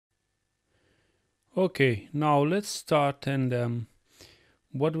Okay, now let's start, and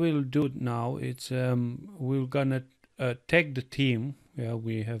what we'll do now is we're gonna take the theme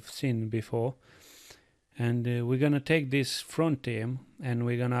we have seen before, and we're gonna take this front theme and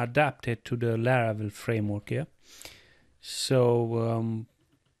we're gonna adapt it to the Laravel framework. Yeah. So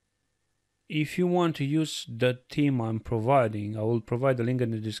if you want to use the theme I'm providing, I will provide the link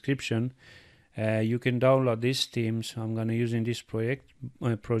in the description. You can download these themes I'm gonna use in this project,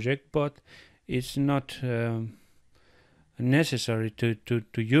 but it's not necessary to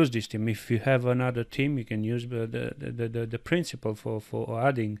use this theme. If you have another theme, you can use the principle for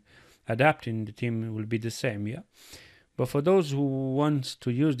adapting the theme will be the same. Yeah. But for those who want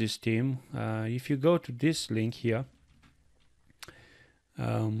to use this theme, if you go to this link here,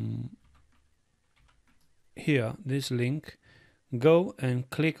 this link, go and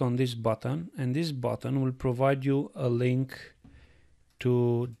click on this button, and this button will provide you a link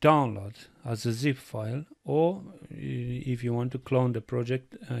to download as a zip file, or if you want to clone the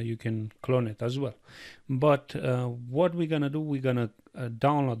project, you can clone it as well. But what we're gonna do, we're gonna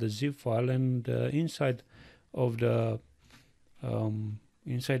download the zip file, and inside of the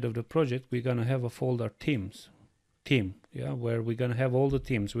project, we're gonna have a folder theme, where we're gonna have all the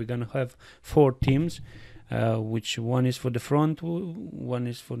themes. We're gonna have 4 themes, which one is for the front, one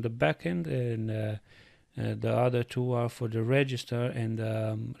is for the back end, and the other 2 are for the register and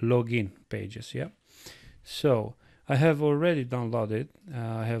login pages. Yeah. So I have already downloaded.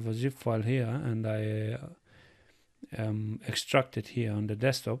 I have a zip file here, and I extract it here on the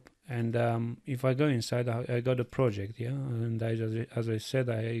desktop. And if I go inside, I got a project. Yeah, and as I said,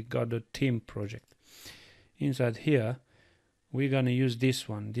 I got a theme project. Inside here, we're gonna use this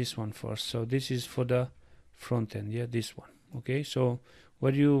one first. So this is for the front end. Yeah, this one. Okay. So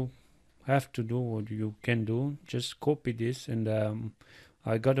what you have to do, what you can do, just copy this, and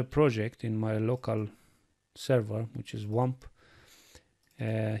I got a project in my local server, which is Wamp.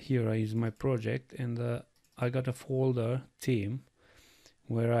 Here is my project, and I got a folder theme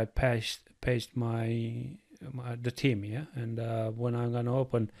where I paste the theme. Yeah. And when I'm gonna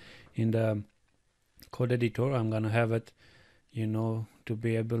open in the code editor, I'm gonna have it, to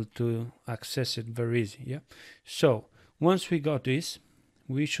be able to access it very easy. Yeah. So once we got this,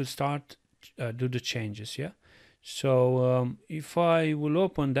 we should start do the changes. Yeah. So if I will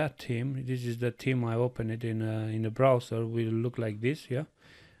open that theme, this is the theme I open it in the browser, will look like this. Yeah.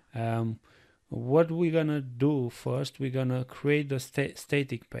 What we're gonna do first, we're gonna create the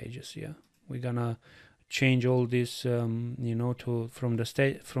static pages. Yeah. We're gonna change all this to from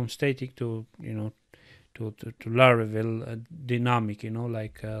static to to Laravel dynamic,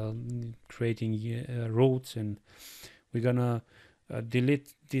 like creating routes, and we're gonna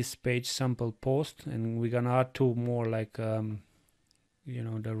delete this page sample post, and we're gonna add 2 more, like the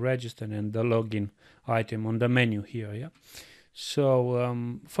register and the login item on the menu here. Yeah.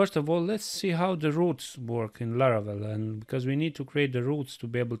 So first of all, let's see how the routes work in Laravel, and because we need to create the routes to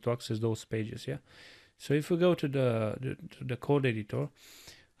be able to access those pages. Yeah. So if we go to the code editor,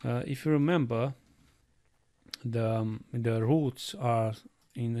 if you remember, the routes are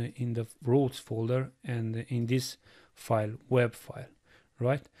in the routes folder and in this file, web file,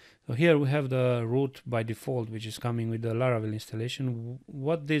 right? So here we have the root by default, which is coming with the Laravel installation.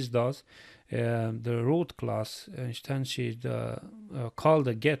 What this does, the root class instantiates call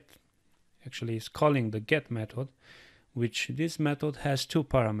the get, actually is calling the get method, which this method has 2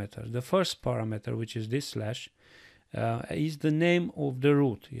 parameters. The first parameter, which is this slash, is the name of the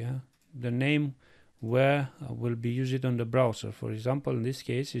root. Yeah, the name where will be used on the browser. For example, in this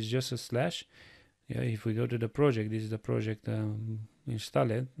case, it's just a slash. Yeah, if we go to the project, this is the project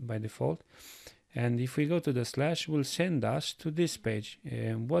installed by default. And if we go to the slash, will send us to this page.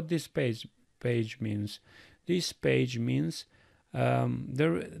 What this page means? This page means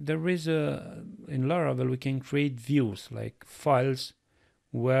there is in Laravel we can create views, like files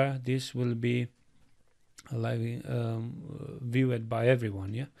where this will be viewed by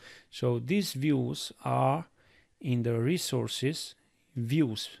everyone. Yeah. So these views are in the resources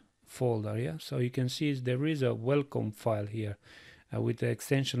views folder. Yeah. So you can see there is a welcome file here with the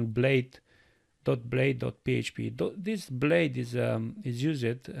extension blade.blade.php. This blade is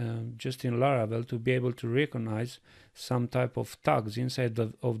used just in Laravel to be able to recognize some type of tags inside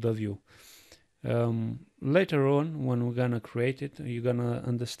of the view. Later on, when we're gonna create it, you're gonna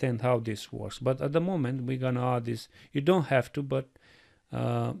understand how this works. But at the moment, we're gonna add this. You don't have to, but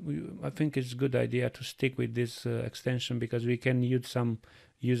I think it's a good idea to stick with this extension, because we can use some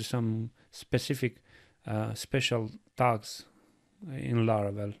specific special tags in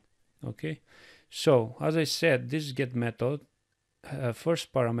Laravel. Okay. So as I said, this get method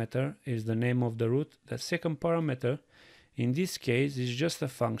first parameter is the name of the root. The second parameter in this case is just a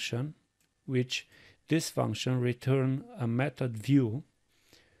function, which this function return a method view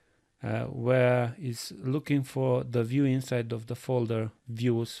where it's looking for the view inside of the folder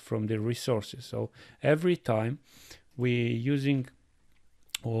views from the resources. So every time we using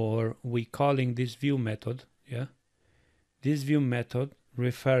or we calling this view method, yeah, this view method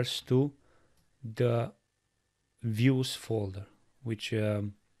refers to the views folder, which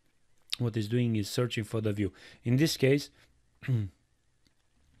what it's doing is searching for the view. In this case,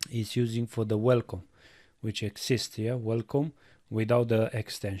 it's using for the welcome, which exists here, welcome, without the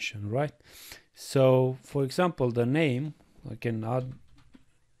extension, right? So, for example, the name, I can add,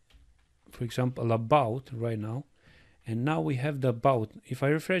 for example, about right now, and now we have the about. If I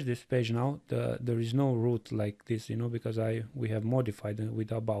refresh this page now, there is no root like this, you know, because we have modified it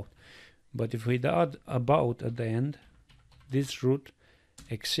with about. But if we add about at the end, this root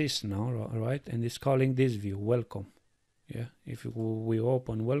exists now, right? And it's calling this view welcome. Yeah, if we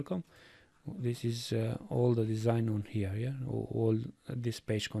open welcome, this is all the design on here. Yeah, all this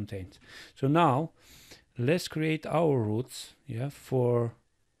page contains. So now let's create our roots, yeah, for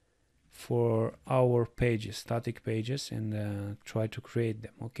our pages, static pages, and try to create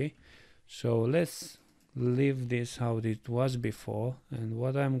them. Okay, so let's leave this how it was before, and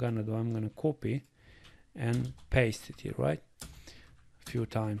what I'm gonna do, I'm gonna copy and paste it here, right, a few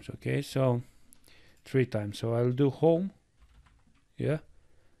times. Okay, so 3 times. So I'll do home, yeah,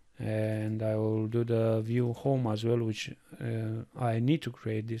 and I will do the view home as well, which I need to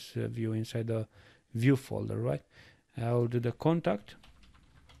create this view inside the view folder, right? I will do the contact,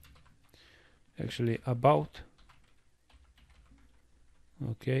 actually about,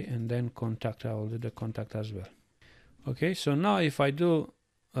 okay, and then contact. I will do the contact as well. Okay, so now if I do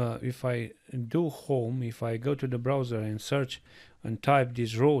home, if I go to the browser and search and type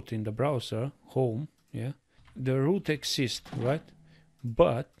this root in the browser, home, yeah, the root exists, right?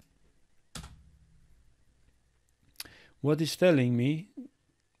 But what is telling me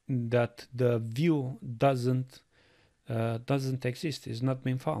that the view doesn't exist, is not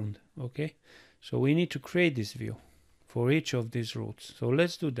been found. Okay, so we need to create this view for each of these roots. So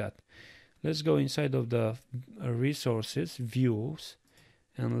let's do that. Let's go inside of the resources, views,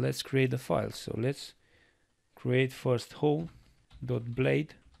 and let's create the file. So let's create first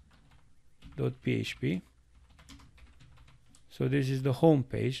home.blade.php. So this is the home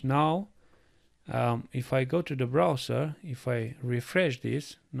page. Now if I go to the browser, if I refresh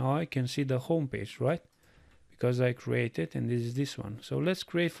this, now I can see the home page, right? Because I created, and this is this one. So let's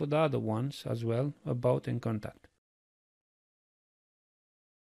create for the other ones as well, about and contact.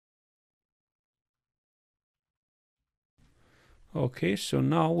 Okay, so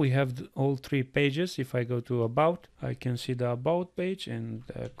now we have all 3 pages. If I go to about, I can see the about page and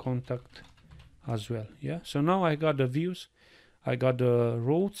contact as well. Yeah, so now I got the views, I got the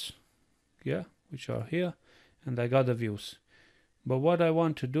routes, yeah, which are here, and I got the views. But what I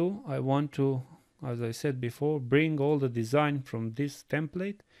want to do, I want to, as I said before, bring all the design from this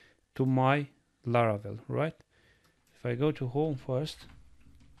template to my Laravel, right? If I go to home first,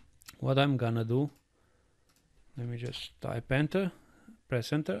 what I'm gonna do, let me just type enter,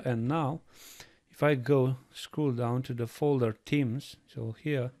 press enter, and now if I go scroll down to the folder themes, so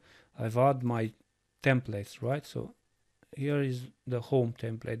here I've added my templates, right? So here is the home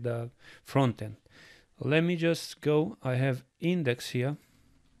template, the front end. Let me just go, I have index here.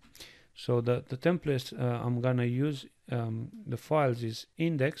 So the templates I'm gonna use, the files is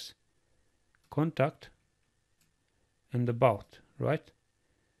index, contact, and about, right?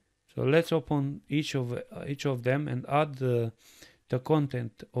 So let's open each of them and add the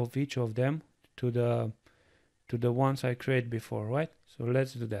content of each of them to the ones I created before, right? So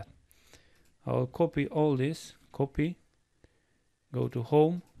let's do that. I'll copy all this, copy, go to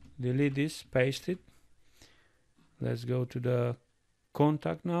home, delete this, paste it. Let's go to the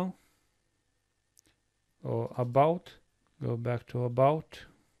contact now, or about, go back to about,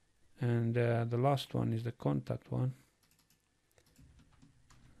 and the last one is the contact one.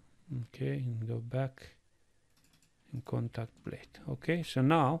 Okay, and go back and contact blade. Okay, so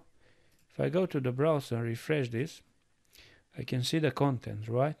now if I go to the browser and refresh this, I can see the content,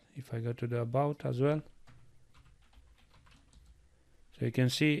 right? If I go to the about as well, so you can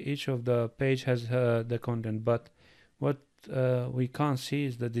see each of the page has the content, but what we can't see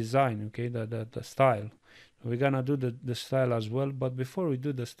is the design, okay, the style. We're gonna do the style as well, but before we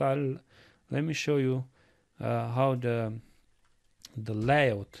do the style, let me show you how the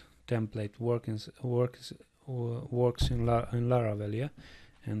layout template works in Laravel, yeah,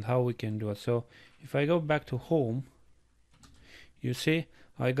 and how we can do it. So if I go back to home, you see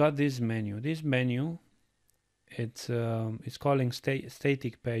I got this menu. This menu, it's calling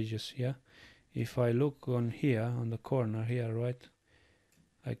static pages. Yeah, if I look on here on the corner here, right,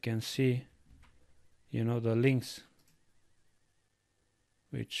 I can see, you know, the links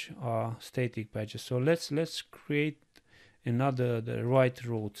which are static pages. So let's create another, the right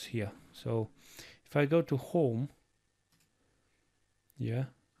routes here. So if I go to home, yeah,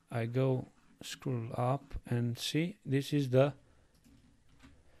 I go scroll up and see this is the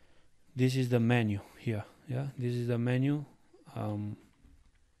menu here. Yeah, this is the menu, and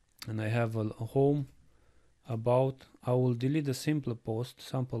I have a home, about. I will delete the sample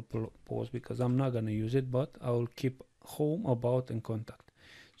post because I'm not gonna use it, but I will keep home, about, and contact.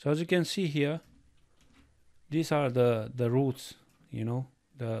 So as you can see here, these are the routes, you know,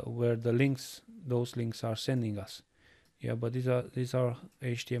 where the links, those links are sending us. Yeah, but these are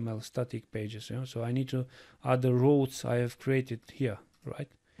HTML static pages, you know, so I need to add the routes I have created here,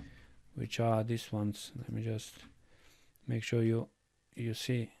 right, which are these ones. Let me just make sure you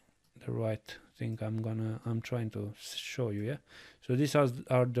see the right thing I'm trying to show you. Yeah, so these are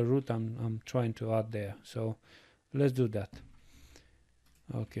the route I'm trying to add there. So let's do that.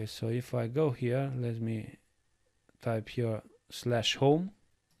 Okay, so if I go here, let me type here /home.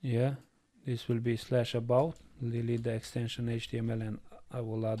 Yeah, this will be /about. Delete the extension HTML and I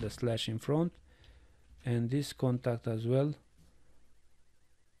will add a slash in front, and this contact as well,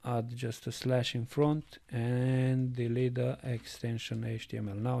 add just a slash in front and delete the extension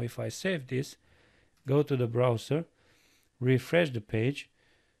HTML. Now if I save this, go to the browser, refresh the page,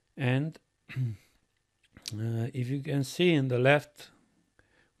 and if you can see in the left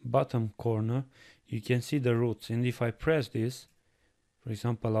bottom corner, you can see the routes, and if I press this, for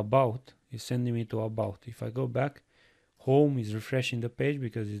example, about, is sending me to about. If I go back, home is refreshing the page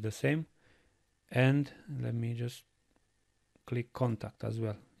because it's the same, and let me just click contact as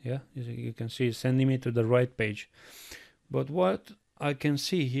well. Yeah, you can see it's sending me to the right page. But what I can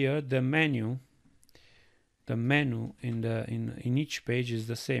see here, the menu in each page is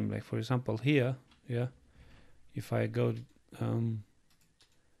the same. Like for example here, yeah, if I go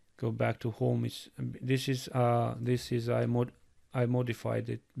back to home, I modified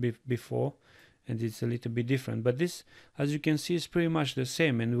it before, and it's a little bit different, but this, as you can see, is pretty much the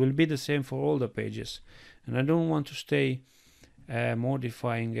same and will be the same for all the pages. And I don't want to stay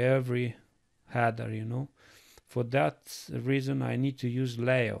modifying every header, you know. For that reason I need to use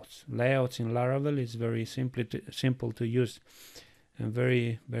layouts. Layouts in Laravel is very simple to use and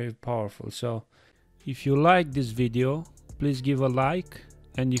very powerful. So if you like this video, please give a like,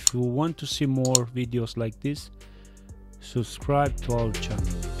 and if you want to see more videos like this, subscribe to our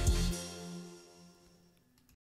channel.